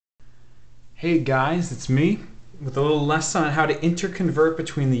Hey guys, it's me with a little lesson on how to interconvert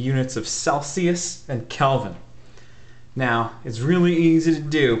between the units of Celsius and Kelvin. Now, it's really easy to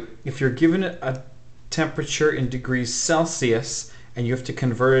do. If you're given a temperature in degrees Celsius and you have to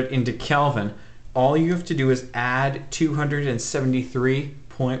convert it into Kelvin, all you have to do is add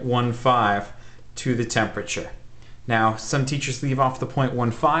 273.15 to the temperature. Now, some teachers leave off the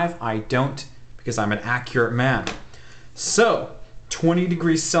 0.15. I don't, because I'm an accurate man. So, 20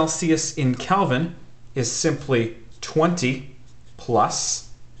 degrees Celsius in Kelvin is simply 20 plus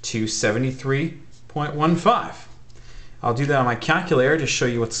 273.15. I'll do that on my calculator to show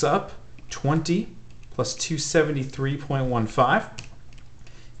you what's up. 20 plus 273.15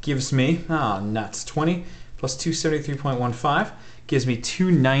 gives me, nuts, 20 plus 273.15 gives me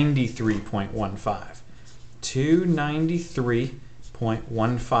 293.15.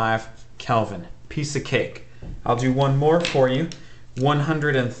 293.15 Kelvin. Piece of cake. I'll do one more for you.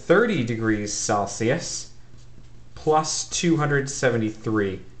 130 degrees Celsius plus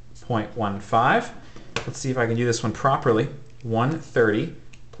 273.15. Let's see if I can do this one properly. 130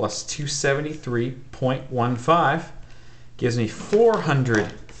 plus 273.15 gives me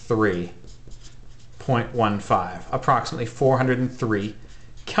 403.15, approximately 403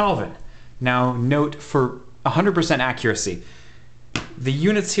 Kelvin. Now note, for 100% accuracy, the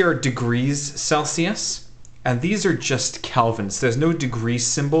units here are degrees Celsius, and these are just kelvins. There's no degree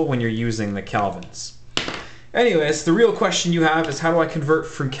symbol when you're using the kelvins. Anyways, the real question you have is, how do I convert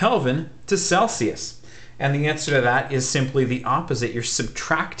from Kelvin to Celsius? And the answer to that is simply the opposite. You're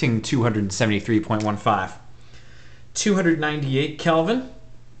subtracting 273.15. 298 Kelvin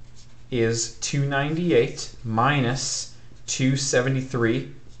is 298 minus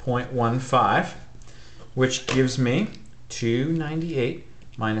 273.15, which gives me 298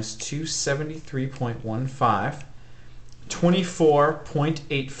 minus 273.15,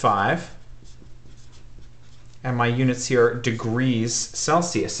 24.85, and my units here are degrees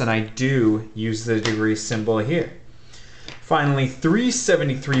Celsius, and I do use the degree symbol here. Finally,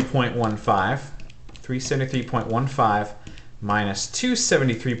 373.15 minus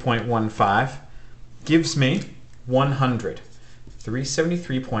 273.15 gives me 100.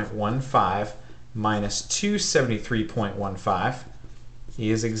 373.15 minus 273.15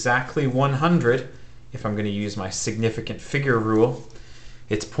 is exactly 100. If I'm going to use my significant figure rule,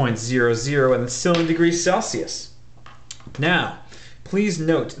 it's 0.00, and it's still in degrees Celsius. Now, please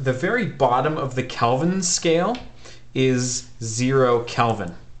note, the very bottom of the Kelvin scale is 0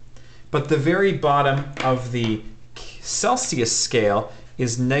 Kelvin. But the very bottom of the Celsius scale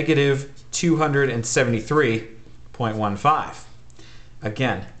is negative 273.15.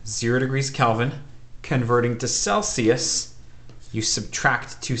 Again, 0 degrees Kelvin, converting to Celsius, you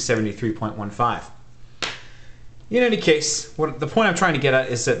subtract 273.15. In any case, the point I'm trying to get at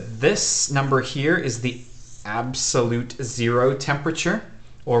is that this number here is the absolute zero temperature,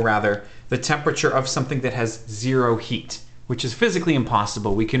 or rather, the temperature of something that has zero heat, which is physically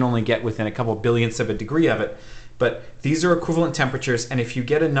impossible. We can only get within a couple billionths of a degree of it. But these are equivalent temperatures, and if you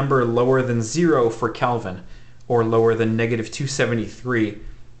get a number lower than 0 for Kelvin, or lower than negative 273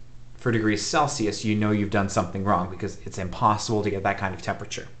 for degrees Celsius, you know you've done something wrong, because it's impossible to get that kind of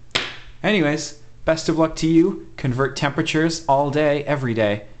temperature. Anyways, best of luck to you. Convert temperatures all day, every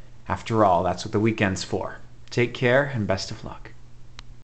day. After all, that's what the weekend's for. Take care and best of luck.